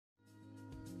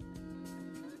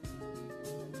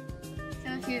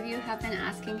few of you have been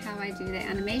asking how I do the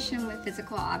animation with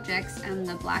physical objects and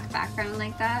the black background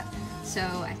like that, so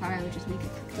I thought I would just make a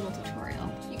quick little tutorial.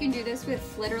 You can do this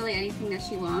with literally anything that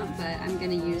you want, but I'm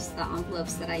going to use the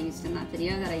envelopes that I used in that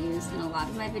video that I use in a lot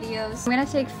of my videos. I'm going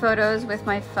to take photos with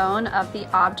my phone of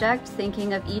the object,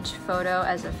 thinking of each photo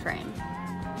as a frame.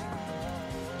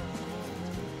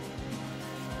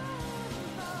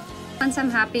 Once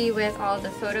I'm happy with all of the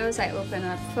photos, I open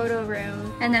up Photo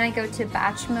Room, and then I go to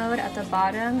Batch Mode at the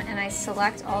bottom, and I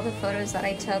select all the photos that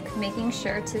I took, making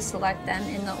sure to select them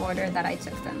in the order that I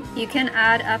took them. You can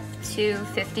add up to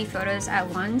 50 photos at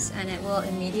once, and it will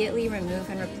immediately remove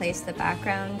and replace the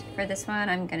background. For this one,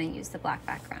 I'm going to use the black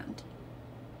background.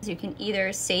 You can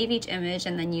either save each image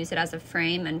and then use it as a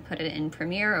frame and put it in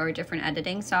Premiere or different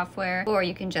editing software, or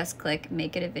you can just click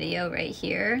Make It a Video right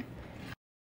here.